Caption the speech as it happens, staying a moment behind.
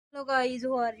Hello guys,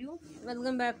 how are you?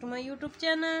 Welcome back to my YouTube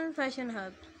channel Fashion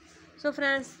Hub. So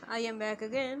friends, I am back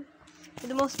again with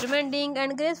the most demanding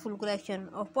and graceful collection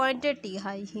of pointed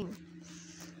high heel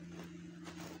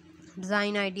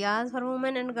design ideas for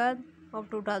women and girls of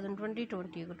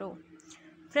 2020-22.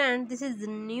 Friends, this is the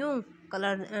new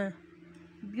color,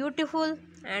 beautiful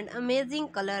and amazing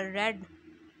color red.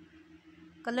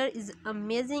 Color is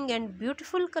amazing and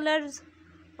beautiful colors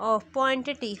of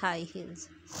pointed high heels.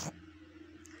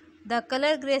 The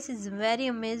color grace is very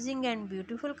amazing and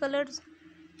beautiful colors,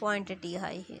 pointed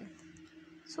high heel.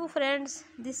 So friends,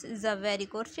 this is a very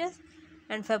gorgeous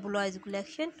and fabulous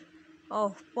collection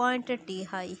of pointed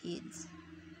high heels.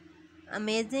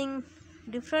 Amazing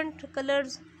different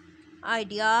colors,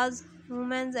 ideas,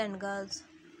 women and girls.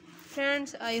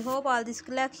 Friends, I hope all this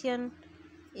collection.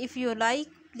 If you like,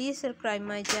 please subscribe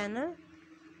my channel.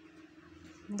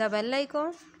 The bell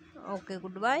icon. Okay,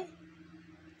 goodbye.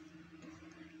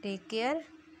 Take care.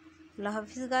 Allah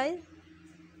Hafiz guys.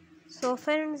 So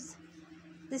friends,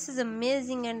 this is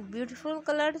amazing and beautiful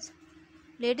colors.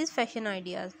 Ladies fashion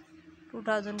ideas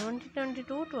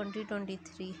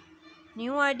 2020-2023.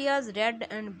 New ideas, red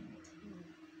and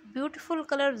beautiful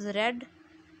colors, red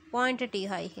pointed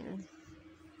high heels.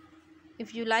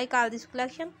 If you like all this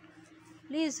collection,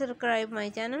 please subscribe my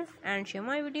channel and share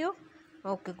my video.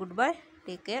 Okay, goodbye.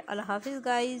 Take care. Allah Hafiz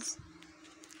guys.